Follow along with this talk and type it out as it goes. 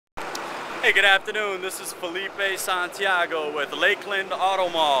Hey, good afternoon. This is Felipe Santiago with Lakeland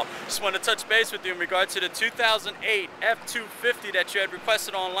Automall. Just want to touch base with you in regard to the 2008 F-250 that you had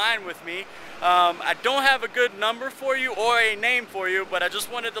requested online with me. I don't have a good number for you or a name for you, but I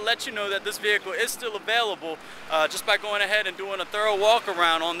just wanted to let you know that this vehicle is still available just by going ahead and doing a thorough walk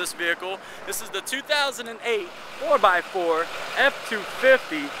around on this vehicle. This is the 2008 4x4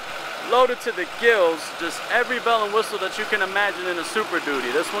 F-250. Loaded to the gills, just every bell and whistle that you can imagine in a Super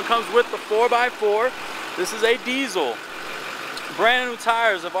Duty. This one comes with the 4x4. This is a diesel. Brand new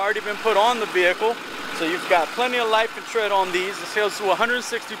tires have already been put on the vehicle, so you've got plenty of life and tread on these. This goes to a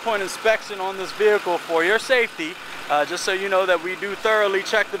 160-point inspection on this vehicle for your safety, just so you know that we do thoroughly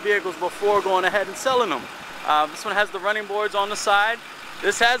check the vehicles before going ahead and selling them. This one has the running boards on the side.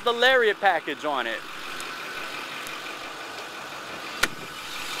 This has the Lariat package on it.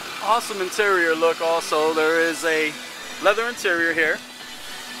 Awesome interior look also. There is a leather interior here.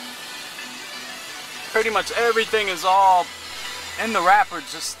 Pretty much everything is all in the wrapper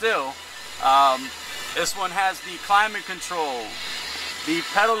just still. This one has the climate control, the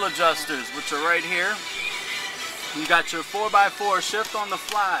pedal adjusters, which are right here. You got your 4x4 shift on the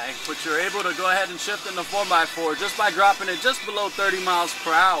fly, which you're able to go ahead and shift in the 4x4 just by dropping it just below 30 miles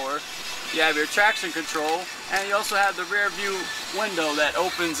per hour. You have your traction control, and you also have the rear view window that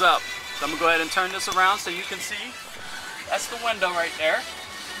opens up. So I'm going to go ahead and turn this around so you can see. That's the window right there.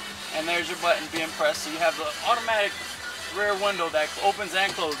 And there's your button being pressed. So you have the automatic rear window that opens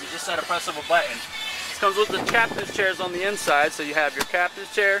and closes just at a press of a button. This comes with the captain's chairs on the inside. So you have your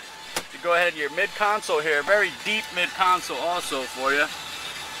captain's chair. You go ahead, your mid console here. Very deep mid console also for you.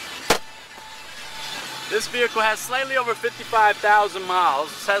 This vehicle has slightly over 55,000 miles.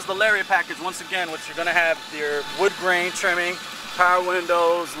 This has the Lariat package once again, which you're going to have your wood grain trimming, power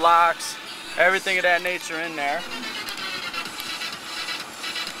windows, locks, everything of that nature in there.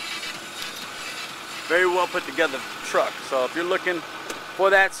 Very well put together truck. So if you're looking for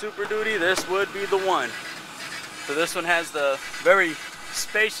that Super Duty, this would be the one. So this one has the very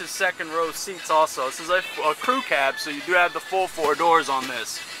spacious second row seats also. This is a crew cab, so you do have the full 4 doors on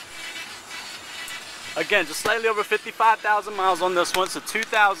this. Again, just slightly over 55,000 miles on this one. It's a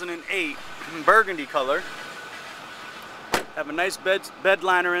 2008 burgundy color. Have a nice bed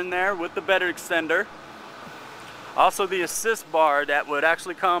liner in there with the bed extender. Also the assist bar that would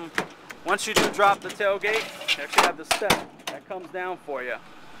actually come once you do drop the tailgate. You actually have the step that comes down for you.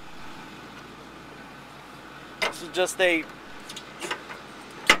 This is just a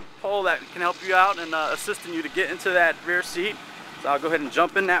pole that can help you out and assisting you to get into that rear seat. So I'll go ahead and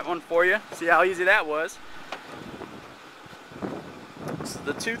jump in that one for you. See how easy that was. This is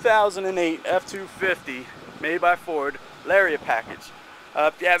the 2008 F-250 made by Ford Lariat package.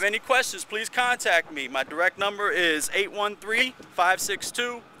 If you have any questions, please contact me. My direct number is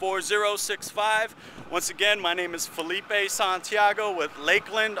 813-562-4065. Once again, my name is Felipe Santiago with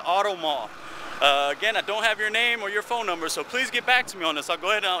Lakeland Automall. Again, I don't have your name or your phone number, so please get back to me on this. I'll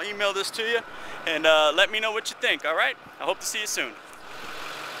go ahead and I'll email this to you and let me know what you think, all right? I hope to see you soon.